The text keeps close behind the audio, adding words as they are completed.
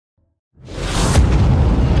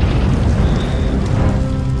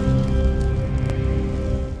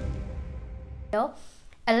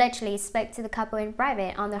allegedly spoke to the couple in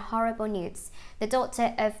private on the horrible news. The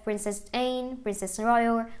daughter of Princess Anne, Princess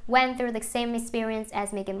Royal, went through the same experience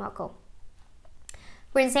as Meghan Markle.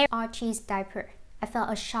 Prince Archie's diaper. I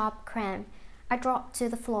felt a sharp cramp. I dropped to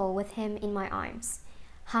the floor with him in my arms,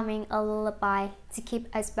 humming a lullaby to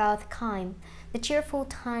keep us both calm. The cheerful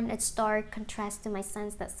tone a stark contrast to my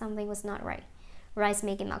sense that something was not right, writes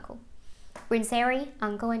Meghan Markle. Prince Harry,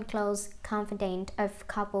 uncle and close confidant of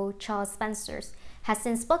couple Charles Spencer, has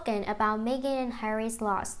since spoken about Meghan and Harry's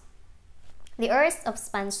loss. The Earls of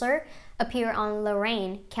Spencer appear on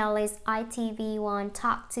Lorraine Kelly's ITV1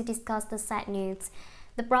 talk to discuss the sad news.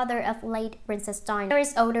 The brother of late Princess Diana,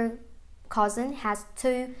 Harry's older cousin, has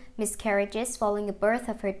 2 miscarriages following the birth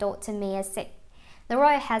of her daughter Mia 6. The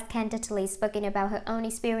royal has candidly spoken about her own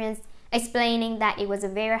experience, explaining that it was a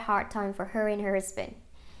very hard time for her and her husband.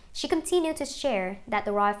 She continued to share that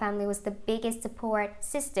the royal family was the biggest support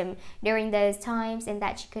system during those times and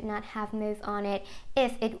that she could not have moved on it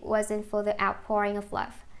if it wasn't for the outpouring of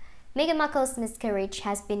love. Meghan Markle's miscarriage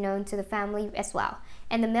has been known to the family as well,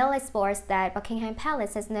 and the Mail explores that Buckingham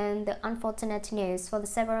Palace has known the unfortunate news for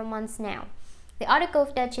several months now. The article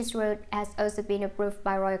the Duchess wrote has also been approved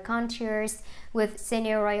by royal courtiers, with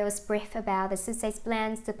senior royals briefed about the Sussex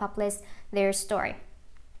plans to publish their story.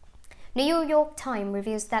 The New York Times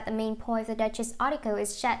reveals that the main point of the Duchess article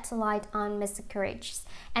is shed light on miscarriages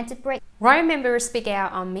and to break. Royal members speak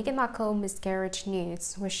out on Meghan Markle miscarriage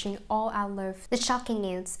news, wishing all out love. The shocking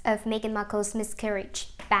news of Meghan Markle's miscarriage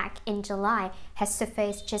back in July has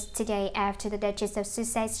surfaced just today after the Duchess of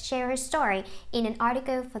Sussex shared her story in an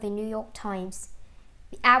article for the New York Times.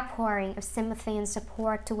 The outpouring of sympathy and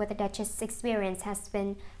support toward the Duchess' experience has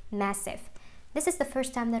been massive. This is the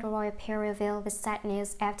first time that a royal pair revealed the sad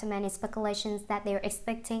news after many speculations that they are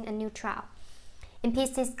expecting a new trial. In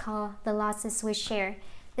pieces called The Losses We Share,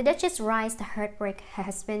 the Duchess writes the heartbreak her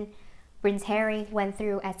husband, Prince Harry, went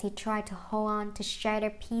through as he tried to hold on to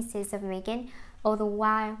shattered pieces of Meghan, all the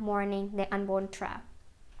while mourning their unborn child.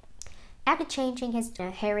 After changing his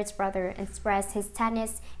Harry's brother expressed his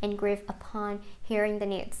sadness and grief upon hearing the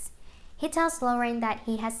news. He tells Lauren that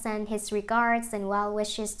he has sent his regards and well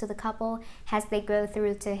wishes to the couple as they go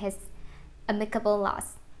through to his amicable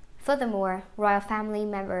loss. Furthermore, royal family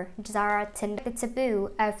member Zara the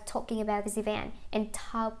taboo of talking about this event and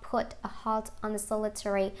put a halt on the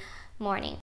solitary mourning.